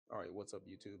Alright, what's up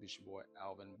YouTube? It's your boy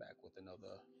Alvin back with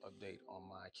another update on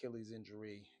my Achilles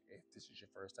injury. If this is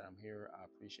your first time here, I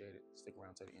appreciate it. Stick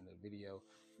around to the end of the video.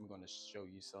 I'm going to show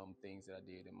you some things that I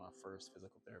did in my first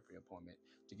physical therapy appointment.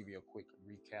 To give you a quick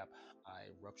recap, I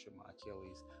ruptured my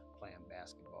Achilles playing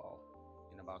basketball.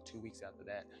 And about 2 weeks after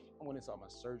that, I went and saw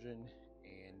my surgeon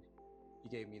and he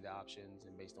gave me the options,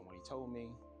 and based on what he told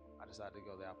me, I decided to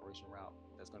go the operation route.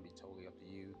 That's going to be totally up to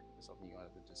you. It's something you're going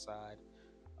to have to decide.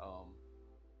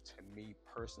 To me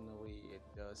personally, it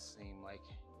does seem like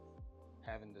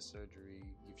having the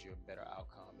surgery gives you a better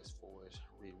outcome as far as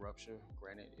re-rupture.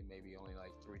 Granted, it may be only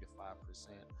like 3 to 5%,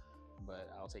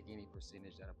 but I'll take any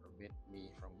percentage that'll prevent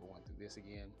me from going through this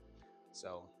again.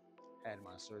 So had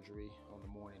my surgery on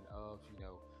the morning of,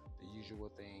 the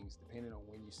usual things. Depending on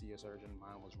when you see a surgeon,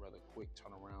 mine was rather quick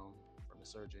turnaround from the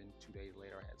surgeon. 2 days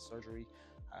later, I had surgery.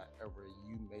 However,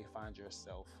 you may find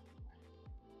yourself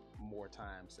more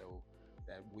time. So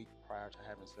that week prior to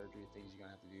having surgery, things you're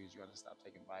gonna have to do is you're gonna stop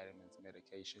taking vitamins,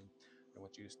 medication. They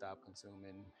want you to stop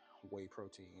consuming whey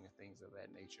protein and things of that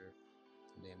nature.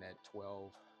 And then at 12,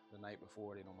 the night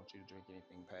before, they don't want you to drink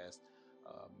anything past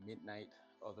midnight,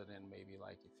 other than maybe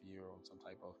like if you're on some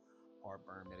type of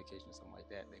heartburn medication or something like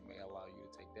that, they may allow you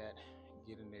to take that.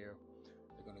 Get in there,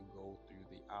 they're gonna go through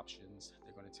the options.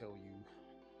 They're gonna tell you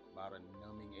about a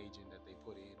numbing agent that they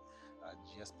put in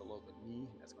just below the knee.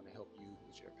 That's going to help you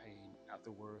with your pain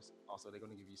afterwards. Also, they're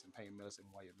going to give you some pain medicine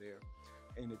while you're there.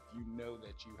 And if you know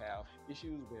that you have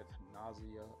issues with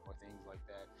nausea or things like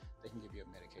that, they can give you a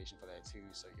medication for that too,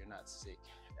 so you're not sick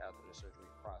after the surgery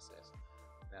process.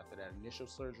 And after that initial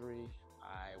surgery,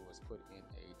 I was put in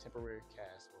a temporary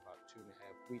cast for about 2.5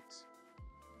 weeks.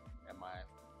 And my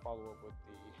follow-up with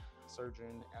the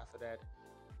surgeon after that,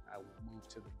 I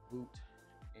moved to the boot,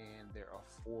 and there are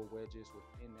 4 wedges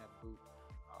within that boot.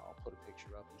 I'll put a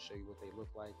picture up and show you what they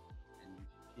look like. And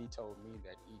he told me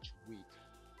that each week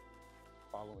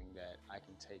following that, I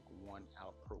can take 1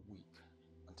 out per week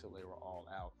until they were all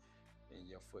out. And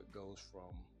your foot goes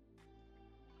from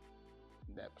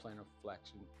that plantar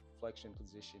flexion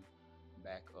position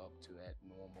back up to that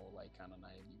normal, like kind of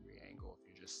 90-degree angle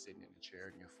if you're just sitting in a chair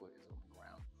and your foot is on the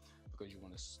ground, because you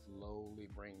want to slowly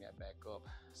bring that back up,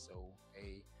 so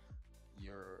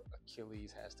your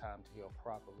Achilles has time to heal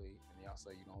properly. And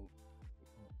also, you don't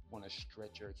want to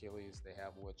stretch your Achilles. They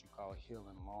have what you call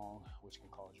healing long, which can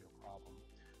cause you a problem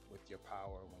with your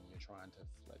power when you're trying to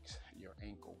flex your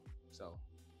ankle. So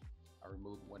I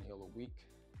removed 1 heel a week.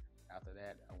 After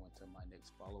that, I went to my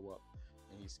next follow-up,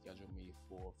 and he scheduled me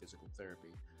for physical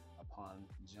therapy. Upon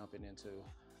jumping into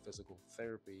physical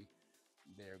therapy,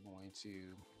 they're going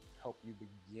to help you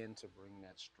begin to bring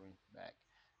that strength back.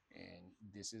 And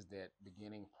this is that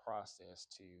beginning process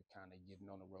to kind of getting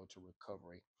on the road to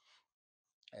recovery.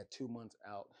 At 2 months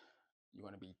out, you're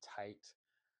going to be tight.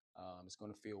 It's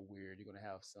going to feel weird. You're going to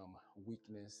have some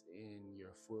weakness in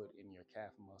your foot, in your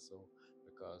calf muscle,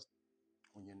 because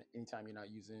anytime you're not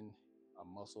using a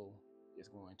muscle, it's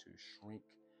going to shrink.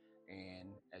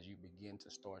 And as you begin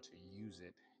to start to use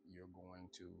it, you're going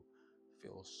to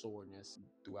feel soreness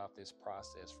throughout this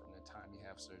process, from the time you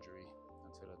have surgery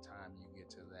until the time you get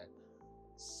to that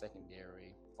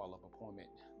secondary follow-up appointment.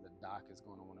 The doc is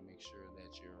going to want to make sure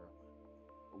that your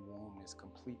wound is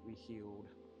completely healed.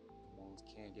 Wounds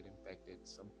can get infected.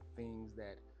 Some things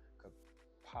that could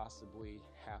possibly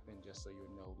happen, just so you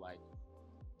know, like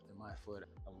in my foot,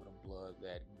 a little blood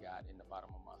that got in the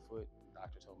bottom of my foot. The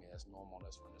doctor told me that's normal.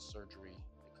 That's from the surgery,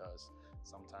 because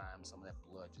sometimes some of that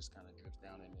blood just kind of drips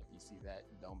down. And if you see that,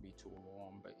 don't be too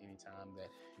alarmed. But anytime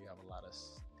that you have a lot of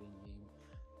stinging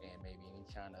and maybe any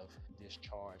kind of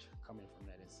discharge coming from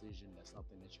that incision, that's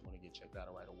something that you want to get checked out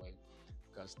right away,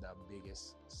 because the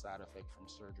biggest side effect from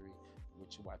surgery,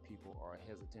 which is why people are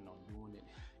hesitant on doing it,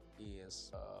 is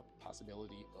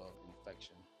possibility of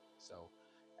infection. So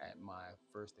at my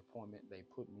first appointment, they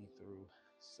put me through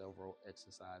several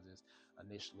exercises.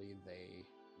 Initially, they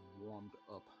warmed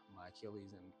up my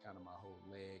Achilles and kind of my whole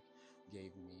leg,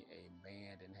 gave me a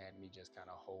band and had me just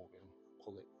kind of hold and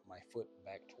pull my foot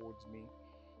back towards me.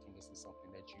 And this is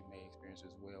something that you may experience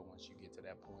as well once you get to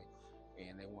that point.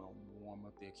 And they want to warm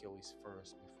up the Achilles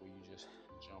first before you just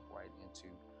jump right into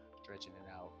stretching it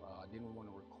out. I didn't want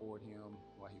to record him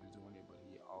while he was doing it, but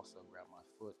he also grabbed my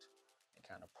foot and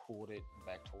kind of pulled it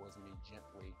back towards me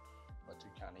gently, but to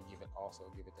kind of give it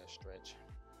that stretch.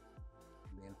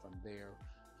 And then from there,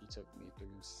 he took me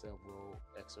through several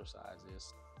exercises,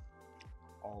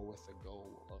 all with the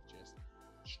goal of just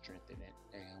strengthening it.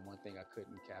 And one thing I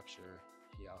couldn't capture,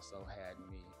 he also had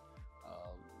me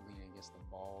lean against the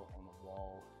ball on the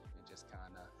wall and just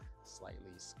kind of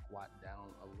slightly squat down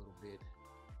a little bit,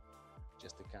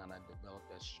 just to kind of develop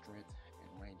that strength and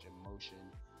range of motion.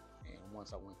 And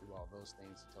once I went through all those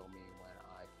things, he told me when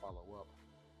I follow up,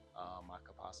 I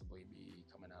could possibly be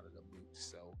coming out of the boot.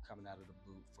 So coming out of the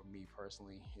boot for me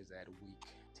personally is at week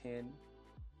 10.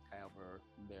 However,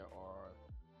 there are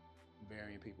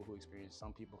varying people who experience.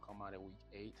 Some people come out at week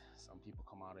 8, some people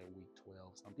come out at week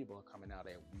 12, some people are coming out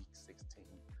at week 16.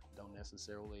 Don't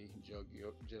necessarily judge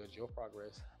your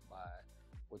progress by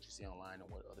what you see online and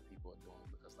what other people are doing,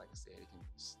 because like I said, it can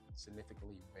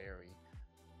significantly vary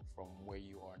from where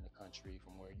you are in the country,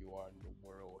 from where you are in the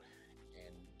world,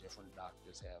 and different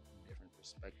doctors have different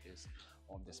perspectives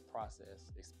on this process,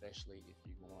 especially if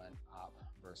you're going op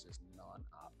versus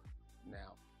non-op.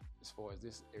 Now, as far as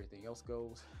this everything else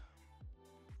goes,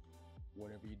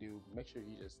 whatever you do, make sure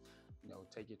you just,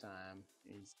 take your time.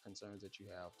 Any concerns that you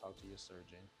have, talk to your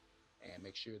surgeon, and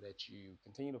make sure that you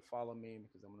continue to follow me,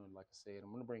 because I'm gonna, like I said,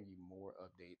 I'm gonna bring you more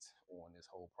updates on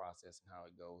this whole process and how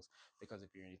it goes. Because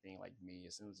if you're anything like me,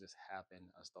 as soon as this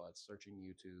happened, I started searching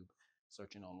YouTube,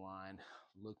 searching online,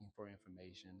 looking for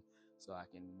information so I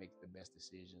can make the best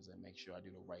decisions and make sure I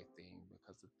do the right thing.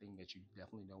 Because the thing that you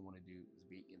definitely don't want to do is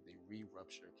be in the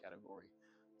re-rupture category.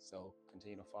 So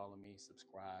continue to follow me,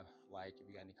 subscribe, like. If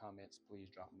you got any comments, please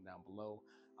drop them down below.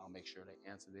 I'll make sure to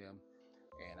answer them,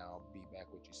 and I'll be back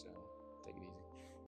with you soon. Take it easy.